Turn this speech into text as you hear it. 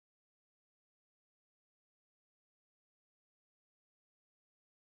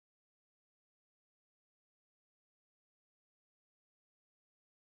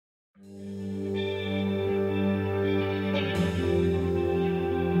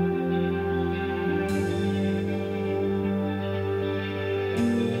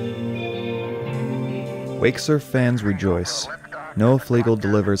Wakesurf fans rejoice. Noah Fleegel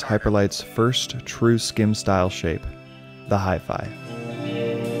delivers Hyperlite's first true Skim-Style shape, the Hi-Fi.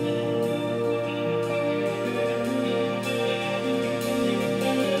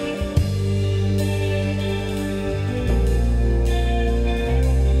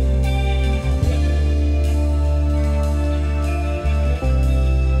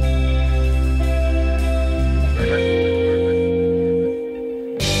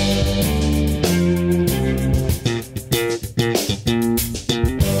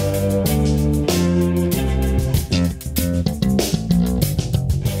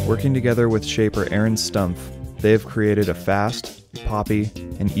 Working together with shaper Aaron Stumpf, they have created a fast, poppy,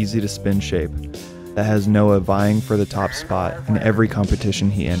 and easy-to-spin shape that has Noah vying for the top spot in every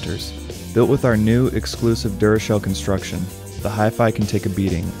competition he enters. Built with our new exclusive Durashell construction, the Hi-Fi can take a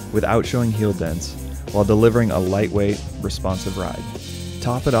beating without showing heel dents while delivering a lightweight, responsive ride.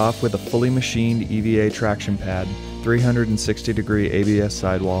 Top it off with a fully machined EVA traction pad, 360-degree ABS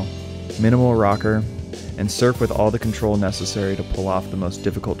sidewall, minimal rocker, and surf with all the control necessary to pull off the most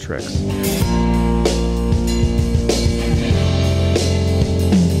difficult tricks.